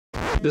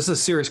This is a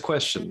serious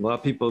question. A lot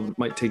of people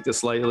might take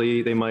this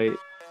lightly. They might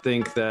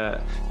think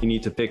that you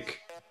need to pick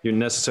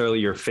necessarily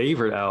your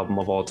favorite album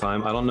of all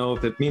time. I don't know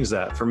if it means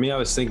that. For me, I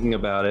was thinking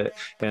about it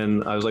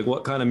and I was like,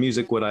 what kind of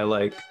music would I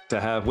like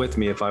to have with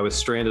me if I was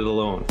stranded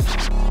alone?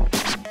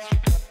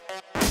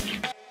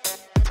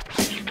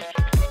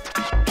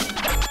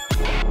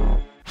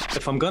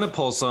 If I'm gonna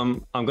pull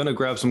some, I'm gonna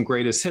grab some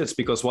greatest hits,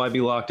 because why be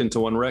locked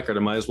into one record? I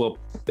might as well,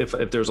 if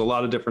there's a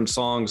lot of different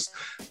songs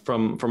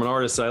from an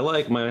artist I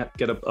like, might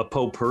get a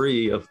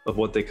potpourri of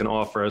what they can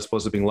offer, as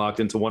opposed to being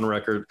locked into one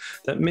record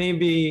that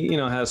maybe, you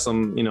know, has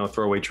some, you know,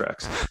 throwaway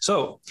tracks.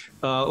 So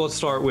let's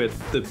start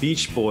with the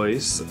Beach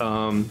Boys,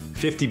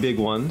 50 Big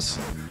Ones.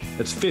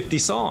 It's 50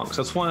 songs.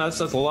 That's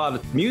a lot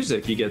of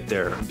music you get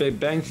there. Big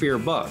bang for your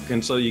buck.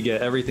 And so you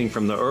get everything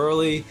from the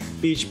early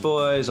Beach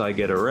Boys, I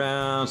Get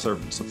Around,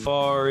 Surf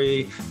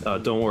Safari,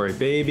 Don't Worry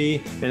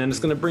Baby, and then it's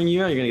gonna bring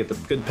you out. You're gonna get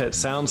the Good Pet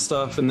Sound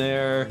stuff in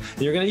there.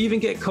 And you're gonna even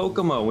get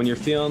Kokomo when you're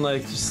feeling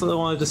like just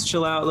wanna just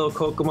chill out, a little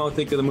Kokomo.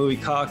 Think of the movie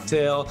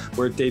Cocktail,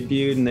 where it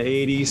debuted in the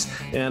 80s.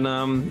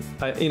 And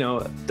you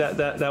know,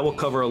 that will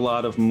cover a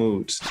lot of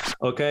moods.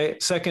 Okay,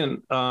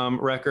 second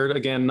record,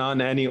 again, not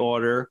in any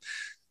order.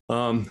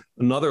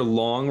 Another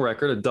long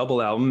record, a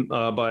double album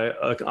by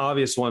an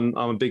obvious one.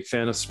 I'm a big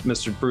fan of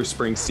Mr. Bruce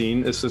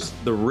Springsteen. This is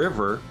The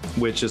River,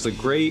 which is a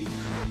great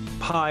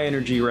high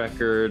energy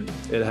record.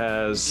 It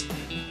has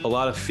a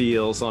lot of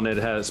feels on it.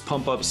 It has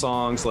pump up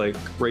songs like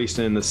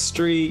Racing in the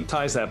Street,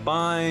 Ties That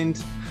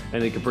Bind,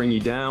 and it could bring you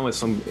down with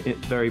some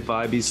very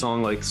vibey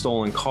song like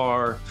Stolen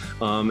Car,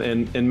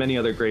 and many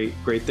other great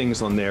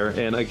things on there.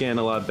 And again,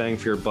 a lot of bang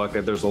for your buck.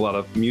 There's a lot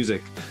of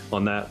music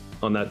on that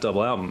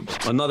double album.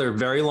 Another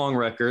very long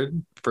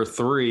record for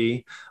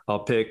three I'll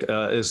pick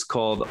is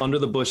called Under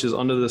the Bushes,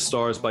 Under the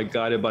Stars by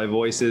Guided by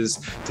Voices,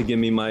 to give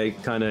me my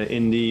kind of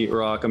indie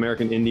rock,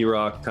 American indie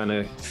rock kind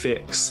of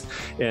fix.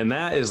 And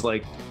that is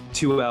like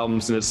 2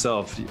 albums in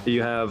itself.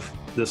 You have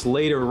this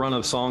later run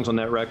of songs on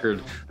that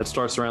record that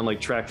starts around like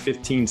track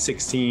 15,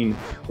 16,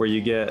 where you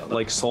get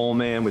like Soul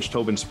Man, which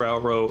Tobin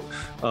Sprout wrote.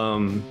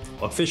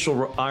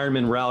 Official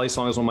Ironman Rally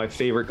song is one of my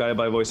favorite Guided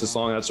by Voices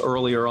song. That's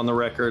earlier on the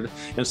record.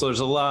 And so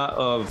there's a lot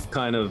of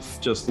kind of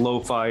just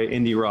lo-fi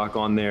indie rock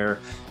on there.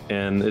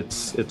 And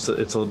it's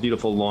a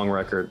beautiful long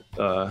record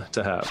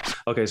to have.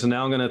 Okay, so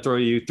now I'm gonna throw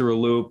you through a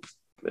loop.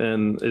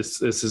 And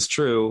this is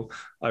true.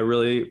 I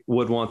really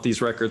would want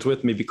these records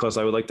with me because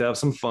I would like to have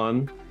some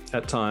fun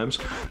at times.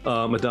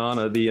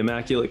 Madonna, the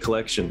Immaculate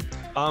Collection.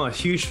 I'm a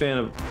huge fan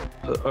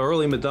of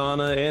early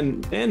Madonna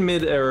and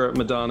mid-era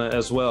Madonna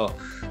as well.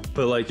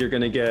 But like, you're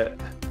gonna get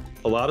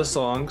a lot of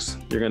songs.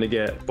 You're gonna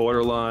get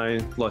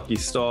Borderline, Lucky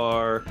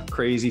Star,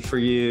 Crazy for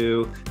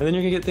You, and then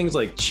you're gonna get things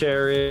like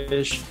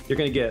Cherish. You're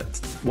gonna get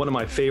one of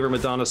my favorite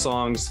Madonna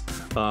songs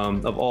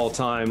of all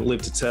time,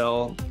 Live to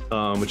Tell,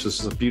 which is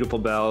just a beautiful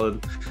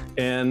ballad.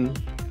 And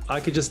I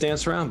could just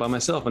dance around by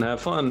myself and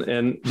have fun.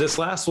 And this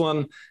last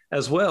one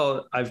as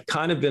well, I've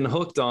kind of been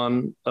hooked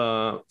on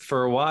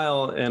for a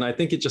while, and I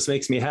think it just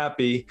makes me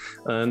happy.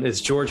 And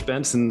it's George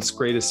Benson's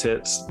greatest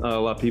hits. A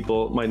lot of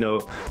people might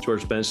know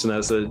George Benson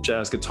as a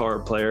jazz guitar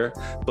player,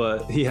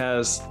 but he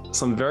has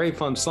some very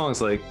fun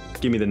songs like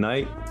Give Me the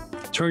Night,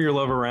 Turn Your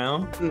Love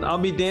Around. And I'll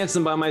be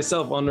dancing by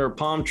myself under a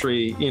palm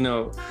tree, you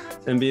know,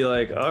 and be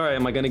like, all right,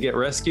 am I gonna get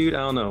rescued? I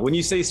don't know. When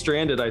you say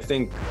stranded, I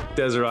think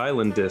Desert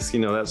Island Disc, you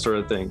know, that sort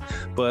of thing.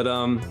 But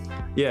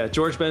yeah,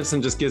 George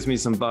Benson just gives me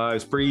some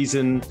vibes,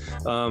 breezing,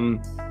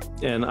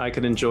 and I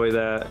could enjoy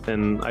that.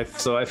 And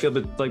so I feel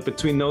that like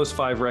between those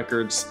 5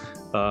 records,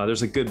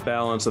 there's a good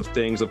balance of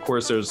things. Of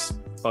course,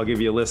 I'll give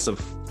you a list of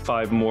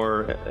 5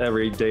 more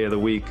every day of the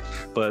week.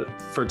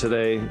 But for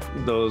today,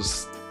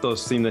 those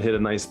seem to hit a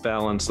nice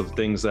balance of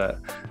things that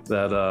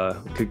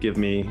could give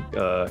me,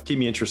 keep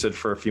me interested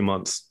for a few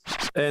months.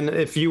 And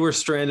if you were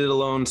stranded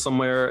alone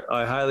somewhere,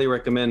 I highly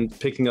recommend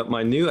picking up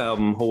my new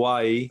album,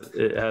 Hawaii.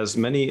 It has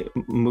many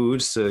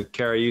moods to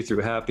carry you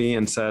through happy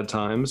and sad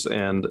times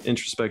and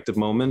introspective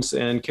moments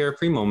and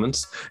carefree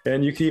moments.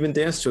 And you can even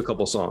dance to a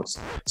couple songs.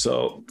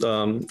 So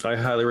I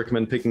highly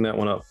recommend picking that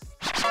one up.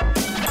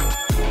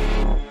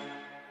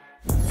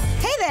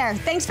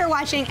 Thanks for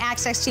watching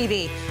AXS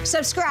TV.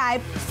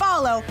 Subscribe,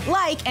 follow,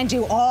 like, and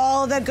do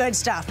all the good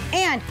stuff.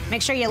 And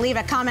make sure you leave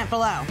a comment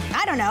below.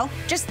 I don't know,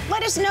 just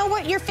let us know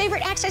what your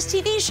favorite AXS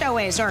TV show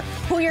is, or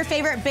who your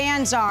favorite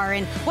bands are,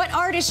 and what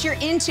artists you're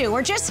into,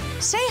 or just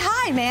say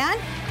hi, man.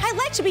 I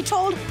like to be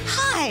told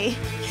hi.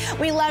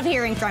 We love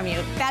hearing from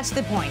you. That's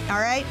the point, all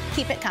right?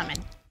 Keep it coming.